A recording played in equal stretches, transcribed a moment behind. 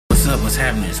up? What's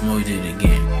happening? It's Mo, you did it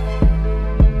again.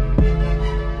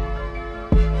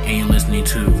 And you're listening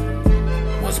to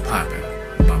What's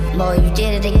Poppin'. Mo, you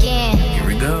did it again. Here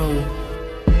we go.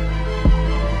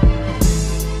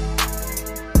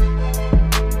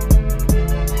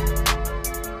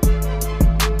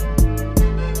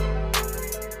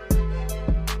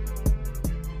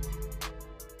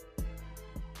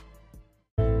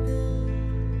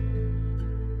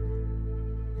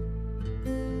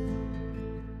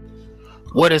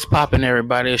 What is poppin',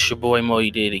 everybody? It's your boy Mo,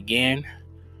 you did it again.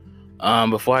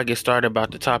 Before I get started about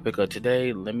the topic of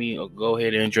today, let me go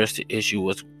ahead and address the issue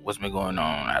what's been going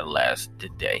on at last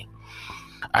today.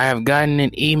 I have gotten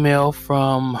an email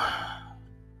from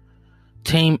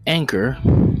Team Anchor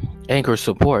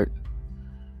support,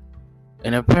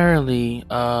 and apparently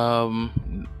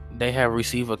they have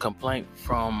received a complaint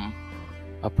from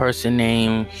a person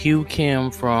named Hugh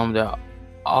Kim from the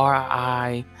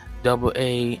RIAA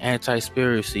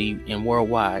Anti-Spiracy in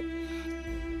Worldwide.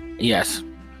 Yes,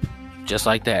 just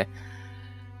like that.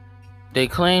 They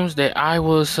claims that I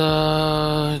was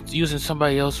using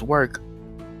somebody else's work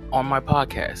on my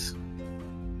podcast.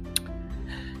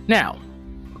 Now,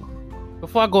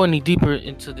 before I go any deeper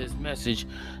into this message,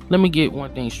 let me get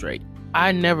one thing straight.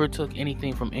 I never took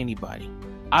anything from anybody.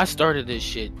 I started this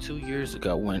shit 2 years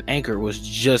ago when Anchor was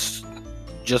just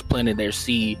planted their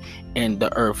seed in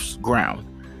the earth's ground.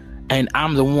 And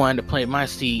I'm the one that planted my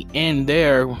seed in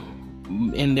their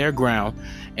ground.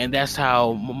 And that's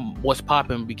how What's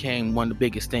Poppin' became one of the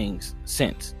biggest things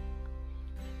since.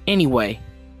 Anyway,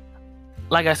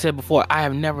 like I said before, I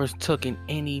have never taken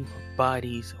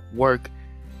anybody's work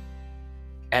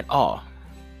at all.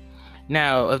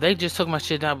 Now, if they just took my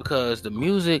shit down because the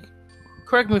music,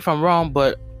 correct me if I'm wrong,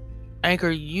 but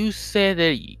Anchor, you said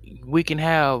that we can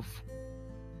have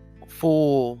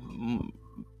full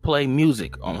play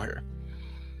music on here.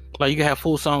 Like you can have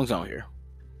full songs on here.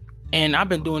 And I've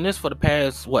been doing this for the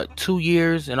past, 2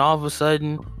 years, and all of a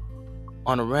sudden,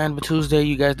 on a random Tuesday,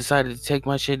 you guys decided to take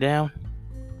my shit down?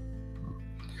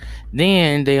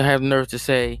 Then they have nerve to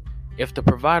say, if the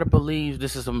provider believes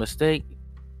this is a mistake,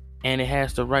 and it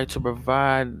has the right to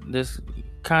provide this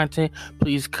content,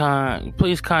 please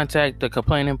contact the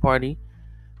complaining party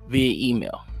via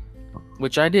email,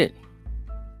 which I did.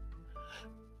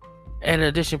 In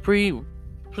addition,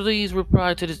 please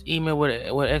reply to this email with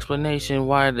explanation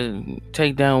why the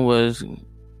takedown was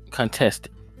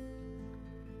contested.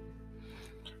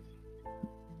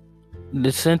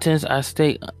 The sentence I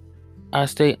state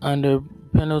under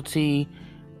penalty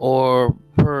or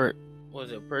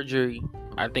perjury.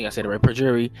 I think I said it right,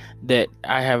 perjury, that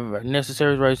I have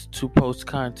necessary rights to post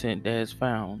content that is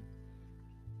found.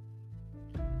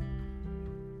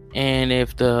 And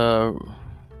if the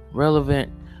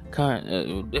relevant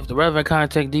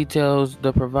contact details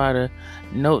the provider,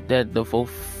 note that the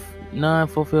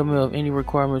non-fulfillment of any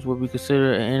requirements will be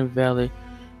considered an invalid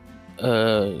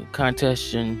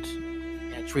contestation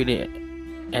and treated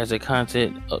as a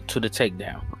content to the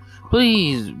takedown.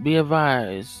 Please be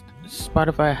advised,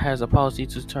 Spotify has a policy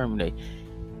to terminate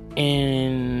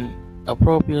in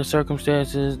appropriate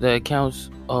circumstances the accounts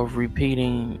of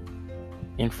repeating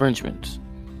infringements.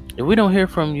 If we don't hear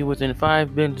from you within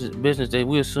 5 business days,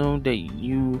 we assume that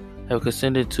you have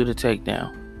consented to the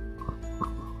takedown.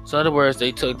 So, in other words,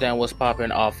 they took down What's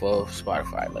Poppin' off of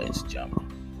Spotify, ladies and gentlemen.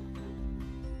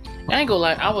 I ain't gonna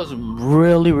lie, I was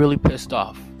really, really pissed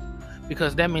off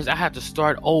because that means I had to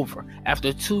start over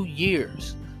after 2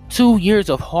 years. 2 years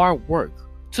of hard work.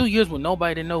 2 years when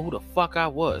nobody didn't know who the fuck I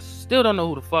was. Still don't know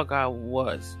who the fuck I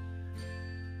was.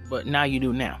 But now you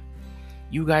do now.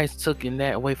 You guys took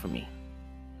that away from me.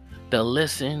 The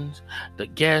listens, the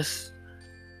guests.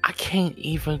 I can't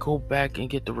even go back and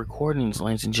get the recordings,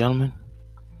 ladies and gentlemen.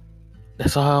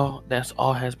 That's all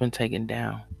has been taken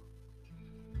down.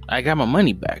 I got my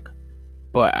money back,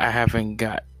 but I haven't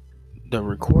got the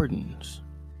recordings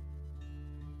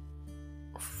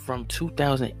from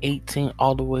 2018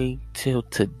 all the way till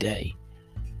today.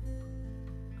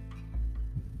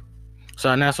 So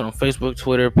I announced it on Facebook,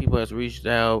 Twitter. People has reached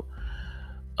out.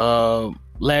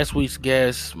 Last week's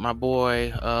guest, my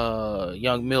boy,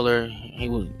 Young Miller,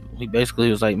 he basically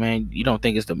was like, man, you don't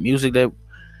think it's the music that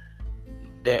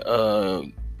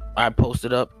I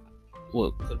posted up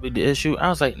what could be the issue? I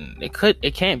was like,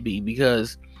 it can't be,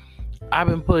 because I've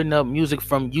been putting up music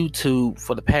from YouTube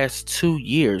for the past 2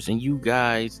 years, and you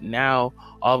guys now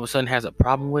all of a sudden has a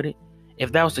problem with it.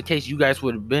 If that was the case, you guys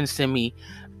would have been sent me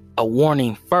a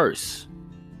warning first,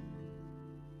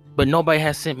 but nobody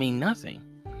has sent me nothing.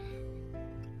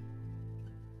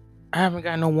 I haven't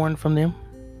got no warning from them.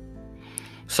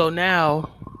 So now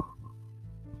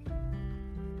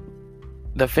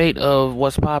the fate of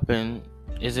what's popping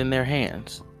is in their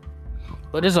hands.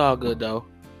 But it's all good though.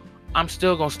 I'm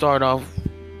still gonna start off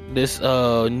this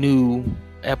new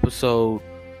episode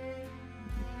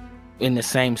in the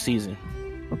same season.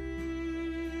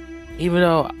 Even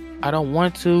though I don't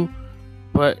want to,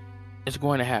 but it's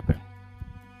going to happen.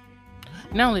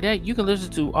 Not only that, you can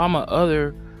listen to all my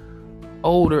other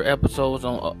older episodes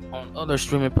on other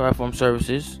streaming platform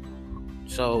services.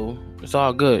 So it's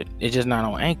all good. It's just not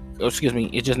on Anchor. It's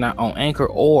just not on Anchor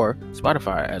or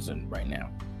Spotify as of right now.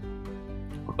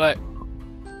 But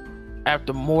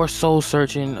after more soul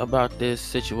searching about this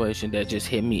situation that just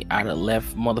hit me out of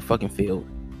left motherfucking field,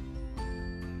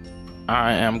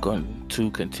 I am going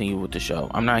to continue with the show.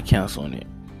 I'm not canceling it.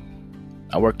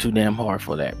 I worked too damn hard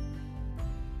for that.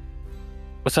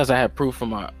 Besides, I have proof from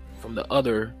the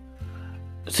other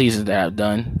seasons that I've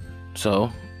done,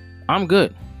 so I'm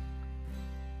good.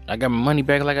 I got my money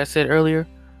back, like I said earlier.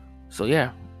 So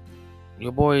yeah,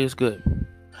 your boy is good.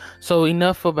 So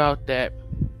enough about that.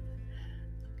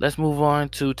 Let's move on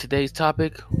to today's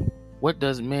topic. What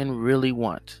does men really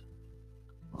want?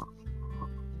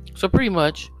 So pretty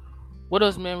much, what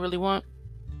does men really want?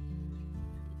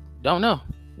 Don't know.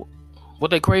 What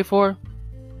they crave for?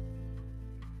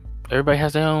 Everybody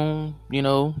has their own,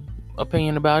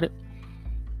 opinion about it.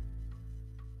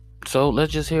 So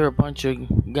let's just hear a bunch of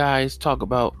guys talk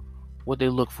about what they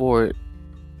look for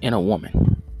in a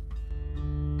woman.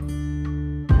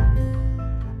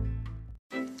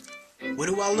 What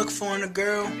do I look for in a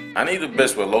girl? I need a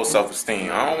bitch with low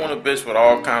self-esteem. I don't want a bitch with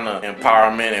all kind of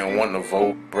empowerment and wanting to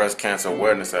vote, breast cancer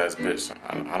awareness ass bitch.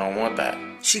 I don't want that.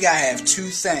 She gotta have two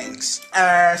things: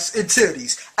 ass and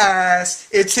titties. Ass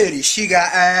and titties. She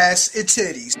got ass and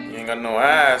titties. You ain't got no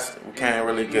ass, we can't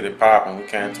really get it popping. We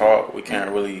can't talk. We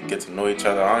can't really get to know each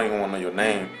other. I don't even want to know your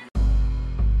name.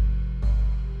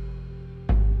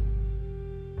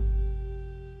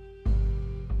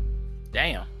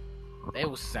 Damn. They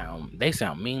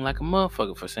sound mean like a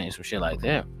motherfucker for saying some shit like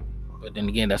that. But then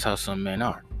again, that's how some men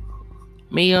are.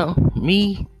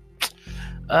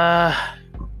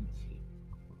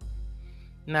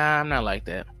 Nah, I'm not like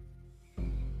that.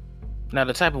 Now,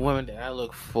 the type of women that I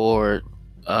look for,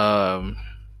 of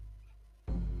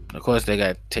course, they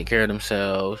got to take care of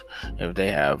themselves. If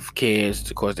they have kids,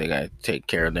 of course, they got to take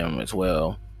care of them as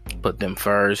well. Put them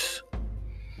first.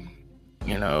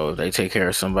 If they take care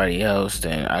of somebody else,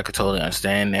 then I could totally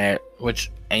understand that,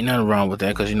 which ain't nothing wrong with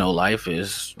that, because life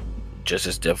is just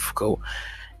as difficult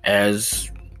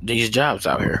as these jobs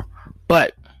out here.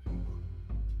 But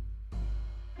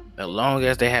as long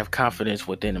as they have confidence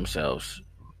within themselves,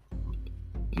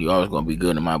 you're always going to be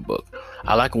good in my book.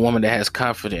 I like a woman that has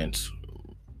confidence.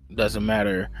 Doesn't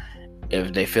matter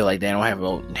if they feel like they don't have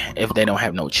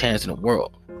no chance in the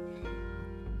world,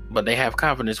 but they have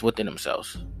confidence within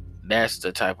themselves. That's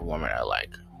the type of woman I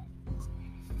like.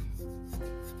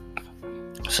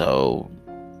 So,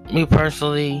 me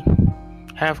personally,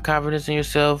 have confidence in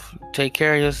yourself. Take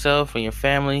care of yourself and your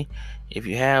family if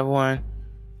you have one,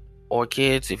 or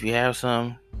kids if you have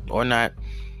some, or not.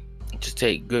 Just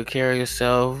take good care of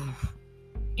yourself.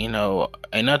 Ain't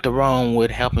nothing wrong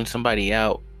with helping somebody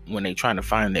out when they trying to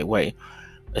find their way,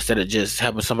 instead of just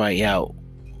helping somebody out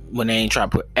when they ain't trying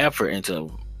to put effort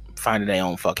into finding their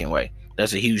own fucking way.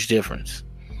 That's a huge difference.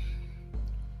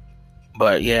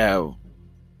 But yeah,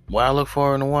 what I look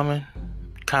for in a woman: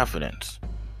 confidence,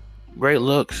 great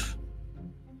looks,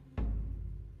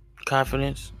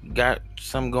 confidence, got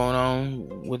something going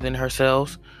on within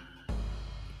herself,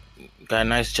 got a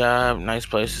nice job, nice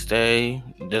place to stay.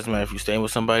 Doesn't matter if you're staying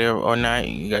with somebody or not.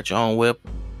 You got your own whip.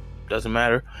 Doesn't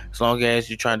matter. As long as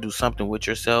you're trying to do something with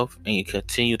yourself and you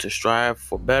continue to strive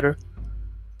for better,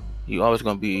 you're always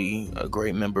going to be a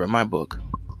great member in my book.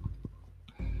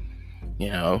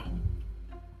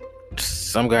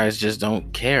 Some guys just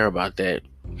don't care about that.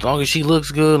 As long as she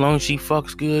looks good, as long as she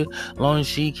fucks good, as long as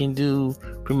she can do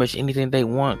pretty much anything they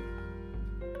want,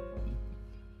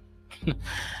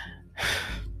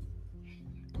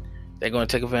 they're going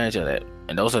to take advantage of that.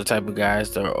 And those are the type of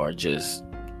guys that are just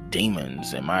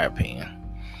demons, in my opinion.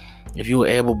 If you're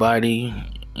able-bodied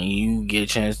and you get a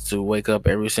chance to wake up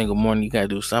every single morning, you got to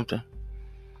do something.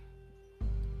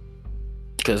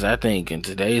 Because I think in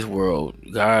today's world,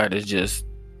 God is just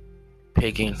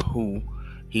picking who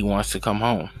he wants to come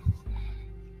home,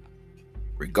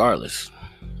 regardless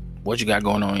what you got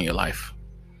going on in your life.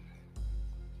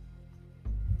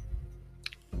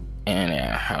 And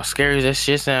how scary that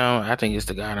shit sound, I think it's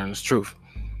the God honest truth.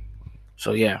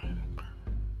 So yeah,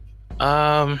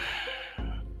 I'm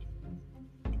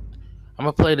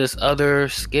gonna play this other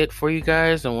skit for you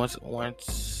guys, and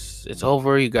once it's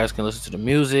over, you guys can listen to the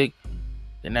music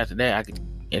Then after that,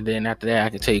 I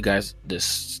could tell you guys this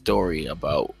story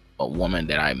about a woman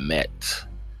that I met,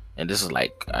 and this is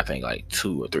like I think like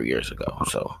 2 or 3 years ago.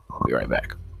 So I'll be right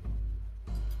back.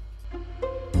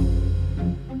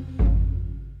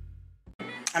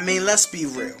 I mean, let's be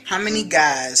real. How many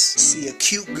guys see a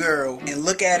cute girl and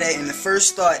look at her and the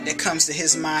first thought that comes to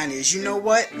his mind is, you know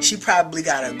what? She probably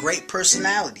got a great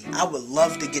personality. I would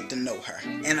love to get to know her.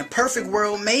 In a perfect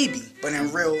world, maybe. But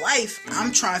in real life,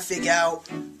 I'm trying to figure out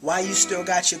why you still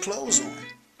got your clothes on.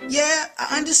 Yeah,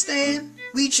 I understand.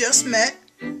 We just met.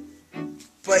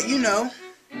 But you know.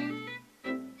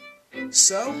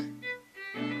 So?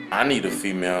 I need a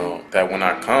female that when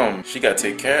I come, she gotta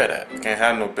take care of that. I can't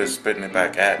have no bitch spitting it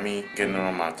back at me, getting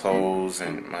on my clothes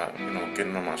and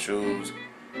getting on my shoes,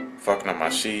 fucking up my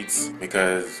sheets,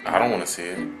 because I don't want to see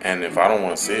it. And if I don't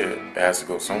want to see it, it has to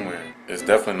go somewhere. It's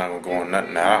definitely not gonna go on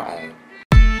nothing that I own.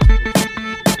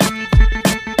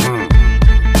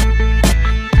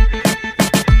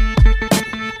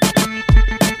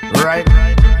 Right.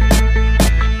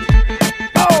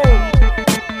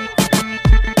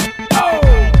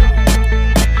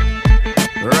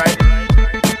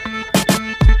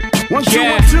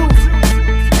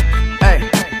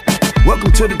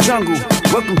 Welcome to the jungle.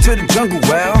 Welcome to the jungle.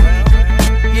 Well,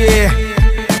 yeah.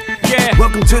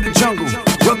 Welcome to the jungle.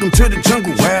 Welcome to the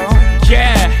jungle. Well,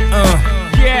 yeah.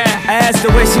 I asked her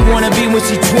where she wanna be when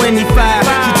she 25.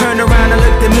 She turned around and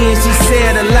looked at me and she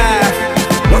said alive.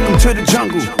 Welcome to the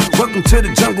jungle. Welcome to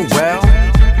the jungle. Well,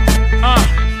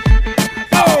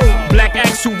 Black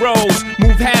axle rolls,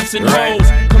 move halves and holes.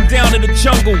 Come down to the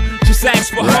jungle, just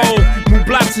ask for hoes. Move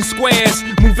blocks and squares,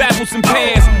 move apples and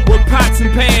pears. Work pots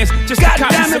and pans, just to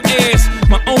copy some airs.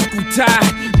 My uncle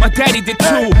died, my daddy did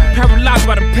too. Paralyzed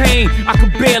by the pain, I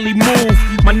could barely move.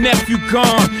 My nephew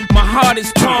gone, my heart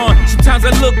is torn. Sometimes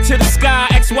I look to the sky,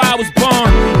 ask why I was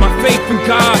born. My faith in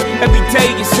God, every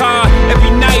day is hard,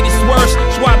 every night is worse.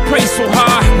 That's why I pray so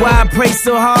hard. Why I pray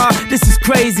so hard? This is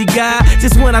crazy, God.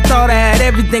 Just when I thought I had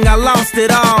everything, I lost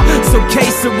it all. So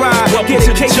case a ride, get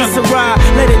a case of ride.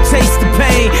 Let it taste the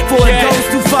pain, before it goes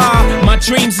too far. My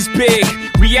dreams is big,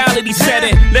 reality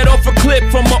setting. Let off a clip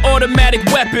from an automatic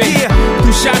weapon.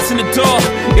 Threw shots in the door,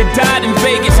 it died in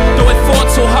Vegas. Though it fought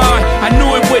so hard, I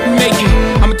knew it wouldn't make it.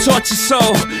 I'm a tortured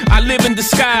soul, I live in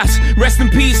disguise. Rest in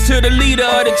peace to the leader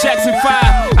of the Jackson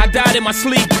 5. I died in my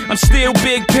sleep, I'm still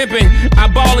big pimping. I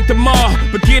ball at the mall,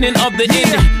 beginning of the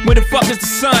ending. Where the fuck is the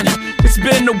sun? It's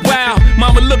been a while,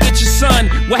 mama look at your son.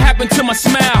 What happened to my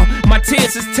smile? My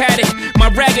tears is tatted, my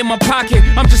rag in my pocket.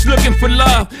 I'm just looking for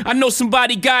love, I know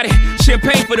somebody got it.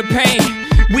 Champagne for the pain,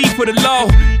 weed for the low.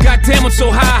 Goddamn, I'm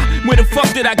so high, where the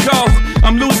fuck did I go?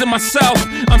 I'm losing myself,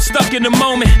 I'm stuck in the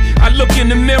moment. I look in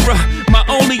the mirror, my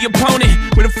only opponent.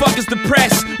 Where the fuck is the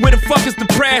press? Where the fuck is the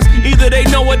press? Either they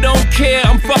know or don't care,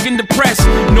 I'm fucking depressed.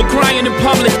 No crying in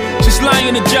public, just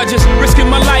lying to judges. Risking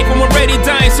my life, I'm already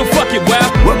dying, so fuck it,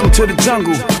 well. Welcome to the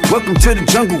jungle, welcome to the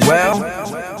jungle, well.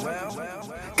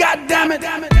 God damn it.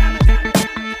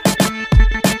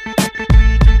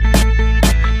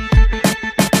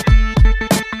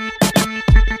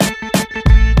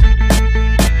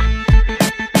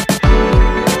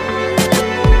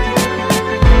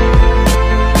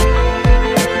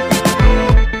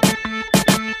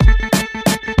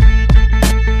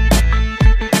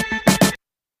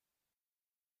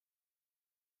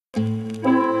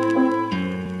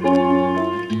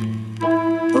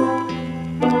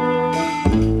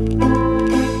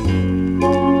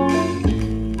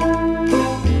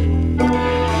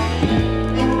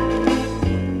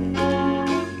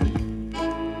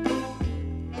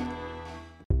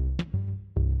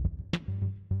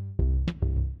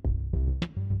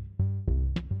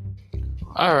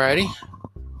 Alrighty.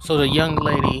 So the young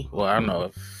lady, well, I don't know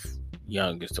if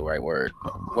young is the right word,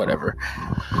 but whatever.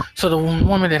 So the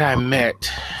woman that I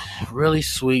met, really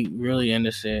sweet, really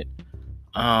innocent.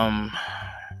 I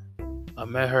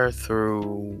met her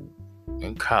through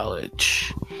in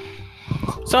college.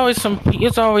 It's always some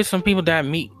people that I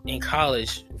meet in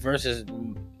college versus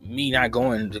me not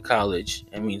going to college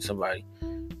and meeting somebody.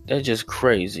 That's just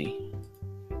crazy.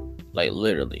 Like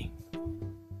literally.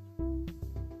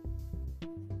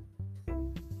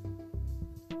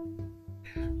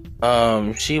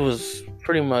 She was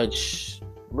pretty much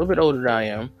a little bit older than I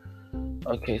am.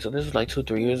 Okay, so this was like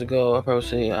 2-3 years ago. I probably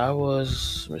say I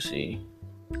was, let me see,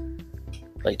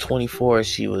 like 24.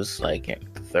 She was like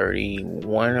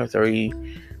 31 or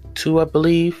 32, I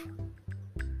believe.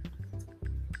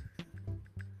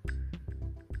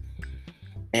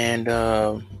 And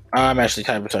I'm actually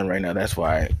kind of concerned right now. That's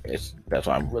why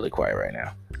I'm really quiet right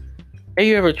now. Have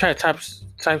you ever tried to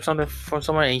type something from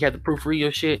somebody and you have to proofread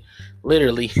your shit?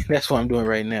 Literally, that's what I'm doing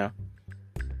right now.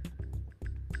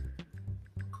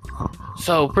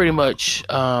 So pretty much,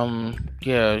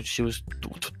 yeah, she was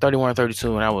 31 or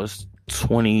 32 and I was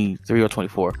 23 or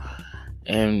 24.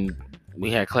 And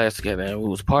we had class together and we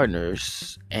was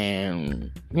partners.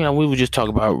 And, you know, we would just talk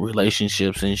about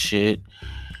relationships and shit.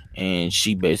 And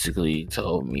she basically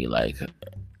told me, like,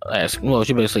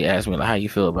 she basically asked me, like, how you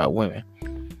feel about women.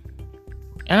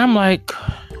 And I'm like,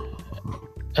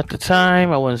 at the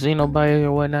time, I wasn't seeing nobody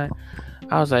or whatnot.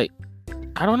 I was like,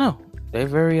 I don't know. They're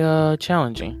very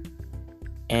challenging.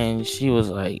 And she was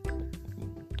like,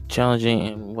 challenging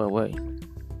in what way?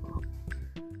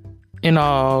 In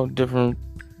all different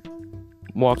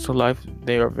walks of life,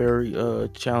 they are very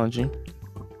challenging.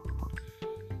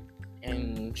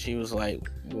 And she was like,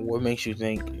 what makes you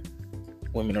think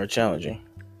women are challenging?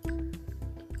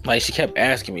 Like, she kept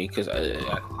asking me because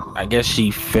I guess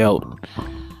she felt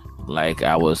like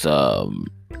I was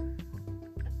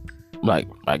like,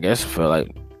 I guess felt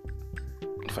like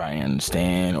if I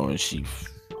understand,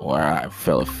 or I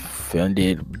felt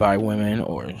offended by women,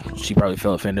 or she probably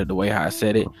felt offended the way how I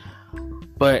said it.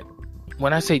 But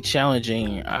when I say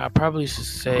challenging, I probably should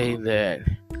say that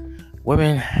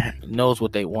women knows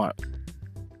what they want.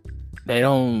 They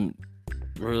don't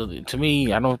really, to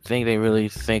me, I don't think they really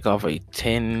think of a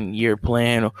 10-year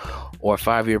plan or a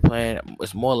 5-year plan.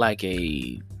 It's more like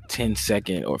a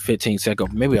 10-second or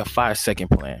 15-second, maybe a 5-second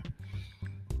plan.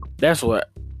 That's what,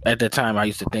 at the time, I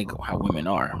used to think how women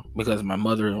are, because my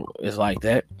mother is like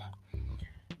that.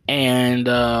 And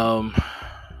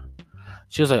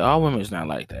she was like, all women is not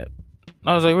like that.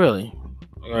 I was like, really?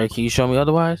 All right, can you show me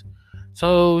otherwise?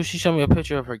 So she showed me a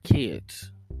picture of her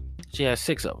kids. She has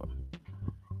 6 of them.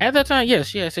 At that time, yes,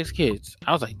 she had 6 kids.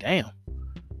 I was like, damn.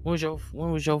 When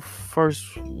was your first?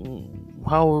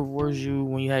 How old were you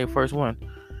when you had your first one?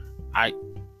 I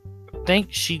think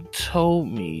she told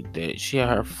me that she had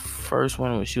her first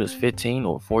one when she was 15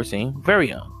 or 14, very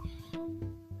young.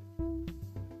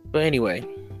 But anyway,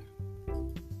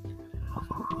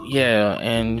 yeah,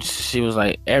 and she was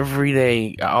like, every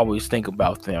day I always think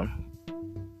about them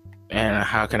and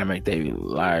how can I make their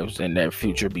lives and their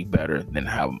future be better than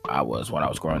how I was when I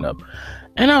was growing up.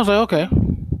 And I was like, okay,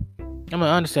 I'm gonna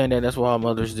understand that. That's what all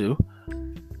mothers do.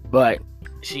 But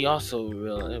she also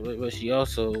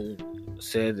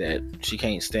said that she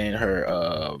can't stand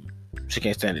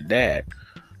the dad.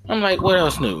 I'm like, what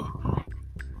else new?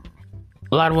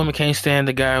 A lot of women can't stand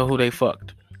the guy who they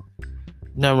fucked.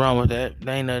 Nothing wrong with that.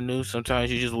 That ain't nothing new. Sometimes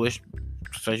you just wish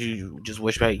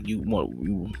back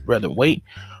you rather wait,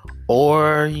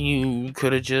 or you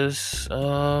could have just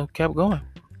kept going.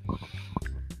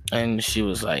 And she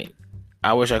was like,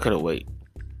 I wish I could have waited.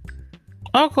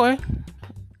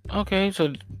 Okay,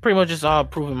 so pretty much it's all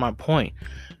proving my point.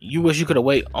 You wish you could have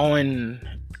waited on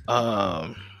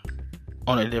a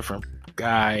different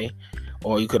guy,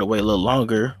 or you could have waited a little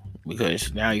longer,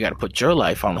 because now you got to put your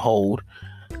life on hold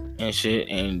and shit,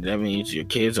 and that means your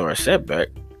kids are a setback.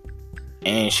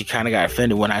 And she kind of got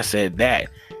offended when I said that.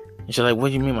 And she's like, what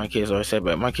do you mean my kids are a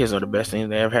setback? My kids are the best thing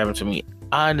that ever happened to me.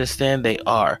 I understand they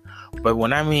are, but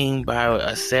when I mean by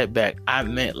a setback, I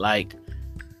meant like,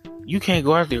 you can't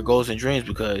go after your goals and dreams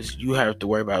because you have to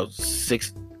worry about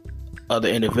 6 other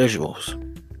individuals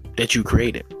that you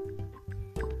created.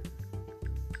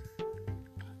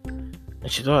 And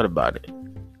she thought about it.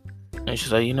 And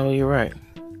she's like, you know, you're right.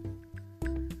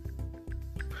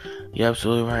 You're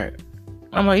absolutely right.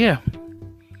 I'm like, yeah.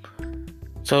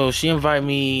 So she invited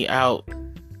me out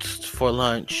for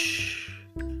lunch.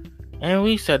 And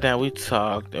we sat down, we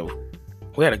talked.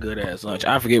 We had a good ass lunch.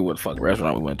 I forget what the fuck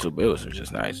restaurant we went to, but it was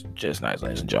just nice,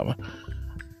 ladies and gentlemen.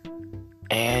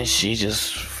 And she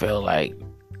just felt like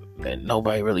that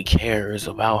nobody really cares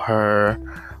about her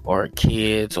or her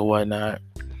kids or whatnot.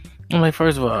 I'm like,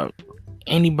 first of all,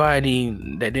 anybody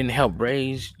that didn't help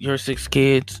raise your 6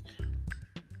 kids,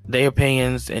 their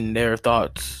opinions and their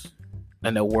thoughts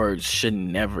and their words should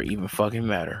never even fucking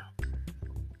matter.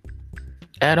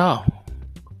 At all.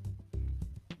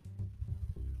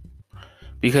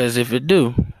 Because if it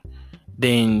do,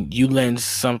 then you let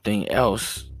something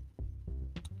else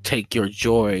take your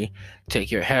joy, take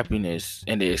your happiness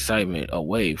and the excitement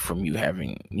away from you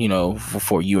having,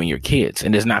 for you and your kids.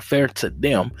 And it's not fair to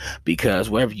them,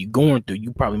 because whatever you're going through,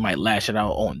 you probably might lash it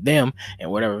out on them, and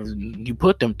whatever you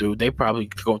put them through, they probably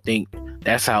gonna think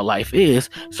that's how life is.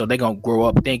 So they're gonna grow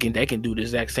up thinking they can do the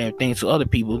exact same thing to other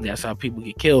people. That's how people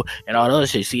get killed and all the other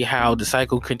shit. See how the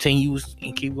cycle continues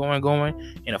and keep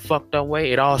going in a fucked up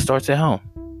way? It all starts at home.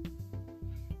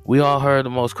 We all heard the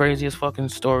most craziest fucking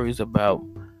stories about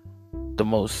the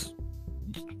most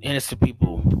innocent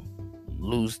people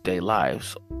lose their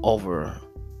lives over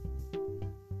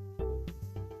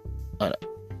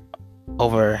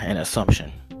an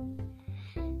assumption.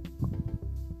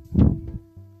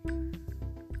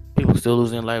 People still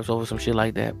losing their lives over some shit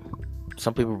like that.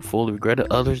 Some people fully regret it,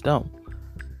 others don't.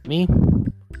 Me,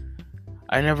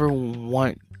 I never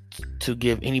want to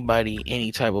give anybody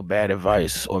any type of bad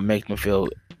advice or make them feel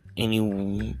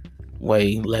any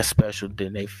way less special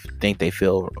than they think they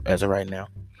feel as of right now,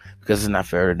 because it's not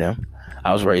fair to them.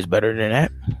 I was raised better than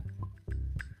that.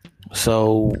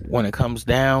 So when it comes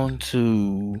down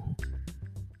to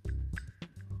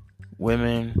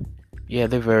women, they're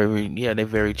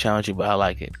very challenging, but I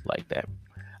like it like that.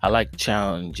 I like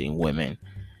challenging women,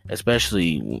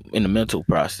 especially in the mental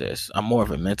process. I'm more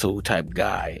of a mental type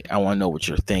guy. I want to know what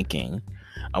you're thinking.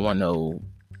 I want to know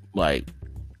like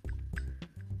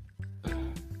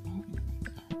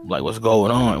what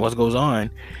goes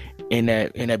on in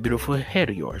that beautiful head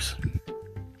of yours.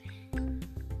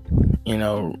 You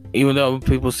know, even though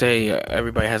people say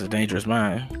everybody has a dangerous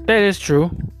mind, that is true.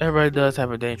 Everybody does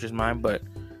have a dangerous mind, but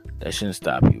that shouldn't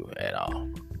stop you at all.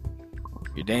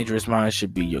 Your dangerous mind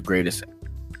should be your greatest.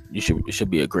 It should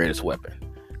be your greatest weapon,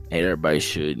 and everybody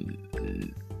should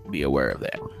be aware of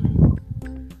that.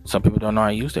 Some people don't know how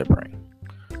to use their brain.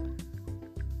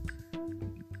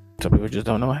 Some people just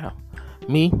don't know how.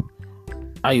 Me,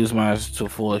 I use mine to a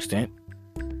full extent.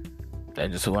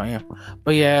 That's just who I am.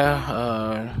 But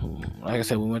yeah, like I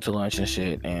said, we went to lunch and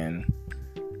shit, and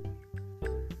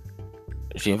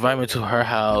she invited me to her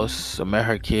house. I met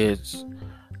her kids,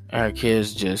 and her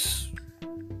kids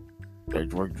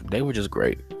they were just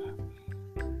great.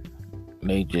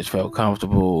 They just felt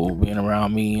comfortable being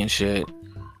around me and shit,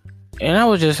 and I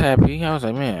was just happy. I was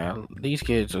like, man, these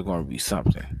kids are going to be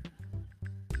something.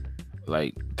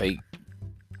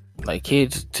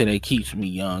 Kids today keeps me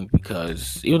young,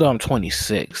 because even though I'm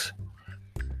 26,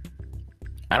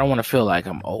 I don't want to feel like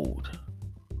I'm old.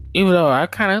 Even though I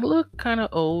kind of look kind of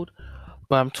old,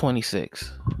 but I'm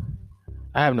 26.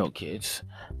 I have no kids.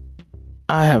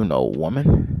 I have no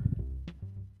woman.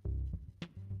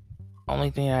 Only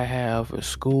thing I have is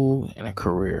school and a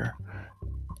career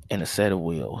and a set of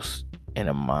wheels and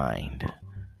a mind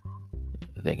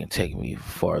that can take me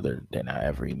farther than I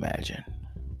ever imagined.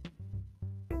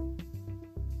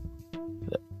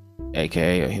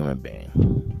 AKA a human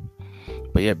being.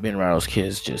 But yeah, being around those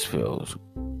kids just feels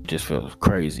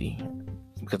crazy,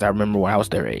 because I remember when I was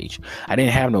their age, I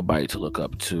didn't have nobody to look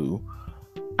up to.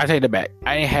 I take that back.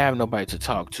 I didn't have nobody to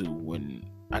talk to when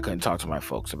I couldn't talk to my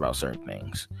folks about certain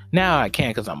things. Now I can,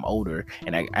 because I'm older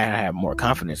and I have more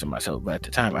confidence in myself. But at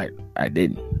the time, I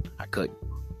didn't. I couldn't.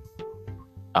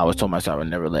 I always told myself I'd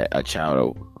never let a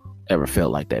child ever feel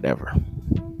like that ever.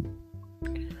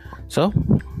 So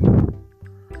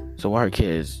when her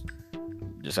kids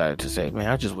decided to say, man,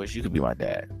 I just wish you could be my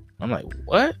dad. I'm like,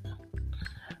 what?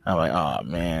 I'm like, oh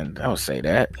man, I would say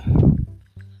that.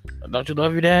 Don't you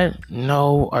love your dad?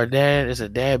 No, our dad is a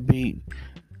deadbeat.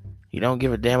 He don't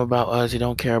give a damn about us. He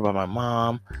don't care about my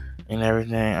mom and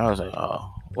everything. I was like,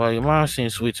 oh, well, your mom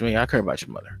seems sweet to me. I care about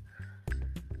your mother.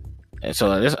 And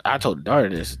so I told the daughter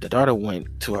this. The daughter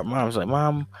went to her mom. I was like,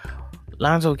 Mom,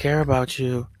 Lonzo care about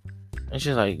you. And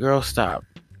she's like, girl, stop.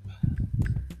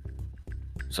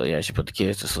 So yeah, she put the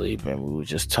kids to sleep, and we were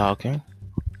just talking.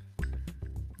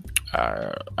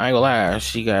 I ain't gonna lie,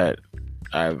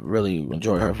 I really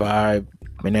enjoyed her vibe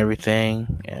and everything,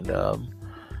 and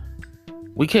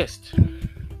we kissed.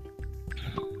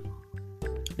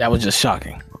 That was just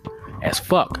shocking as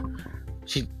fuck.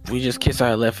 We just kissed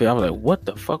out of left field. I was like, what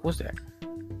the fuck was that?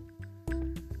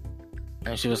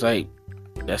 And she was like,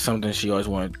 that's something she always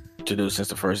wanted to do since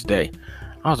the first day.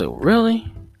 I was like, really?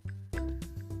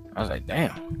 I was like,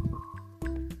 damn.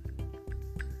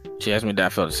 She asked me that I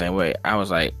felt the same way. I was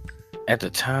like, at the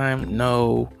time,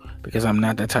 no, because I'm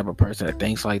not that type of person that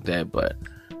thinks like that. But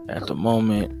at the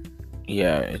moment,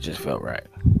 yeah, it just felt right.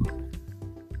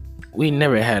 We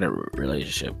never had a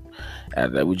relationship.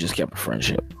 We just kept a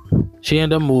friendship. She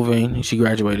ended up moving. She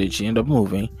graduated. She ended up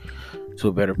moving to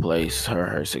a better place.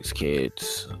 Her 6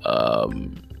 kids.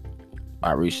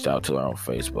 I reached out to her on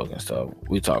Facebook and stuff.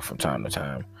 We talk from time to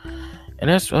time. And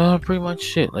that's pretty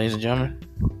much it, ladies and gentlemen.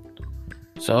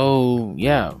 So,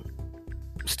 yeah.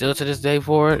 Still to this day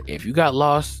forward, if you got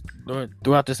lost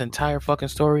throughout this entire fucking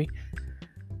story,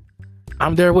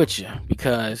 I'm there with you.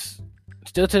 Because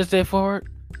still to this day forward,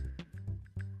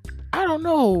 I don't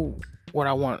know what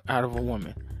I want out of a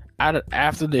woman.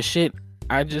 After the shit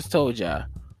I just told y'all,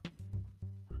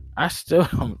 I still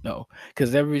don't know.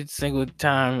 Because every single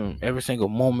time, every single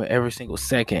moment, every single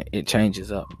second, it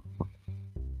changes up.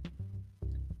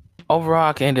 overall,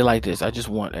 I can end it like this. I just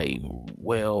want a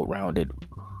well-rounded,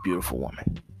 beautiful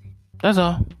woman. That's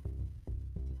all.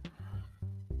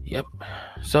 Yep.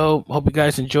 So, hope you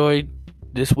guys enjoyed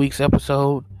this week's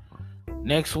episode.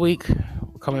 Next week,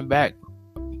 we're coming back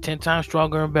 10 times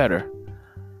stronger and better.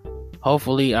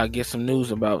 Hopefully, I'll get some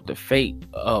news about the fate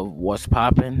of what's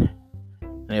popping.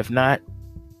 And if not,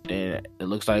 then it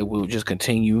looks like we'll just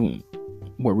continue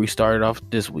where we started off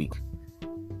this week.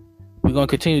 We're going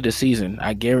to continue the season.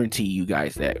 I guarantee you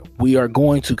guys that. We are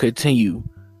going to continue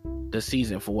the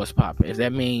season for what's popping. If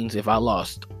that means if I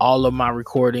lost all of my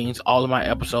recordings, all of my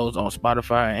episodes on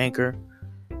Spotify and Anchor,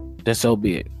 then so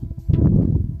be it.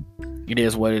 It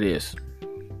is what it is.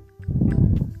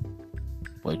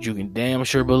 But you can damn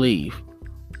sure believe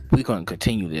we're going to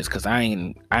continue this, because I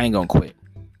ain't going to quit.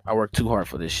 I work too hard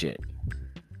for this shit.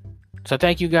 So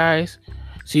thank you guys.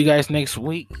 See you guys next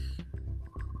week.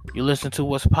 You listen to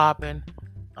What's Poppin'.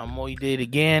 I'm Mo, you did it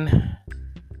again.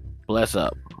 Bless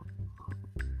up.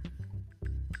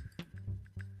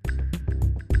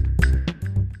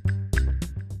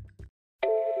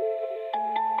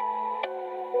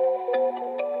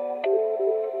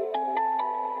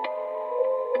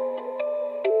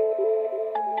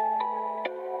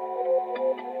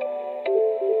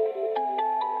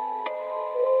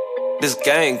 This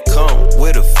gang come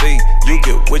with a fee, you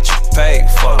get what you paid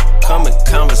for. Come and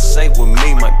conversate with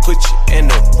me, might put you in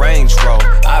the Range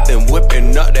Rover. I've been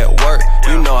whipping up that work,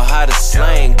 you know how the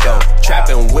slang go.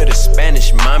 Trapping with a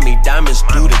Spanish mommy, diamonds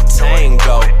do the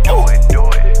tango.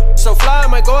 So fly, I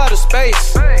might go out of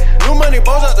space. New money,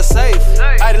 balls out the safe.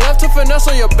 I left to finesse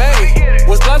on your bae.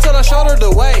 Was blind till I showed her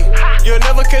the way. You'll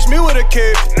never catch me with a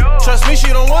kid. Trust me, she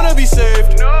don't wanna be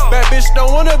saved. Bad bitch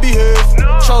don't wanna be hid.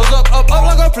 Chose up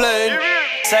like a plane.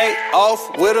 Take off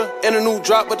with her in a new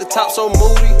drop, but the top so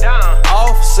moody.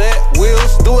 Offset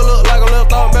wheels, do it look like a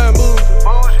left off bamboo.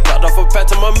 Knocked off a pack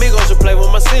to my amigos, you play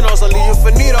with my Cinos, I leave you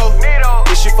finito.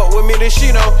 If she fuck with me, then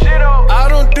she know. I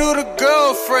don't do the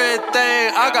girlfriend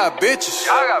thing, I got bitches.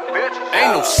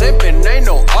 Ain't no sippin', ain't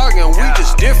no arguing, we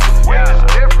just different.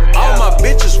 All my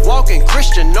bitches walking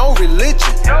Christian, no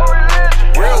religion.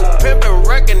 Real pimpin',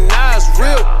 recognize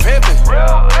real pimpin'.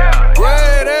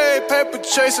 Grade A, paper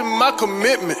chasing my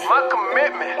commitment.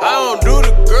 I don't do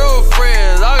the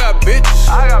girlfriends, I got bitches.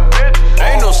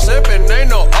 Ain't no sippin', ain't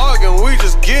no arguing, we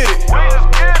just get it.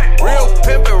 Real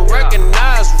pimpin',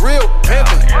 recognize real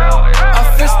pimpin'.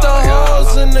 I fixed the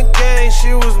holes in the game,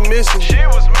 she was missing.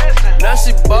 Now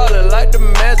she ballin' like the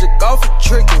magic off a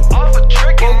trickin'.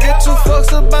 Won't get too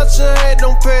fucks about your head,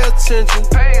 don't pay attention.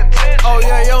 Oh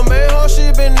yeah, yo man, how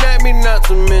she been at me, not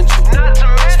to mention.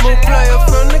 Smooth player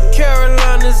from the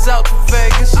Carolinas out to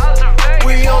Vegas.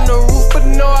 We on the roof, but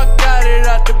no, I got it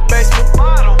out the basement.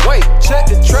 Wait, check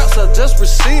the traps, I just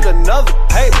received another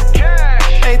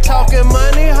payment. Ain't talking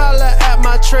money, holla at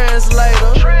my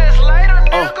translator.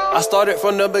 I started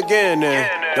from the beginning.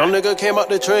 Young nigga came out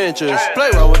the trenches. Play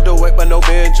around with the weight, but no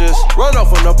benches. Run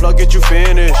off on the plug, get you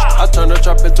finished. I turn the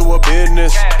trap into a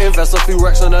business. Invest a few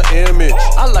racks in the image.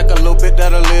 I like a little bit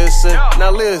that'll listen.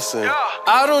 Now listen,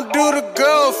 I don't do the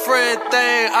girlfriend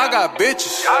thing, I got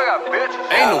bitches.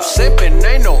 Ain't no sippin',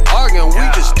 ain't no arguing, we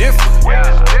just different.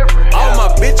 All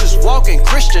my bitches walking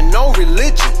Christian, no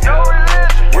religion.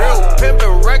 Real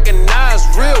pimpin', recognize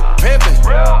real pimpin'.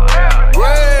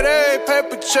 Grade A,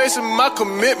 paper chasing my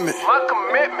commitment.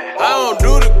 I don't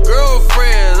do the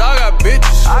girlfriends, I got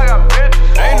bitches.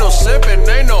 Ain't no sippin',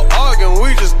 ain't no arguing,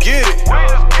 we just get it.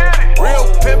 Real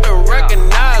pimpin',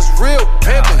 recognize real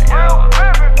pimpin'.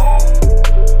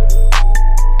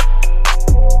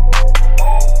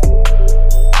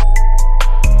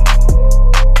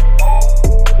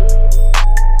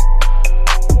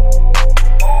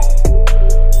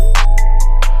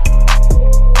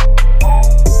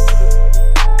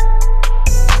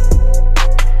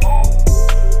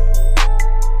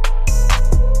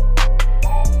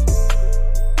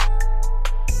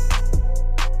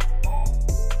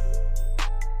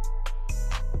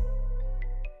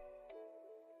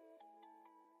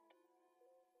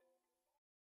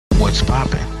 What's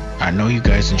poppin'? I know you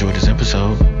guys enjoyed this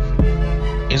episode.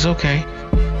 It's okay.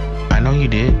 I know you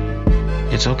did.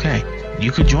 It's okay.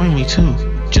 You could join me too.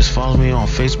 Just follow me on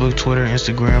Facebook, Twitter,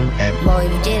 Instagram Boy,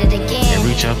 you did it again. and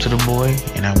reach out to the boy,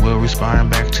 and I will respond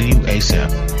back to you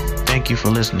ASAP. Thank you for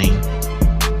listening.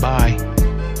 Bye.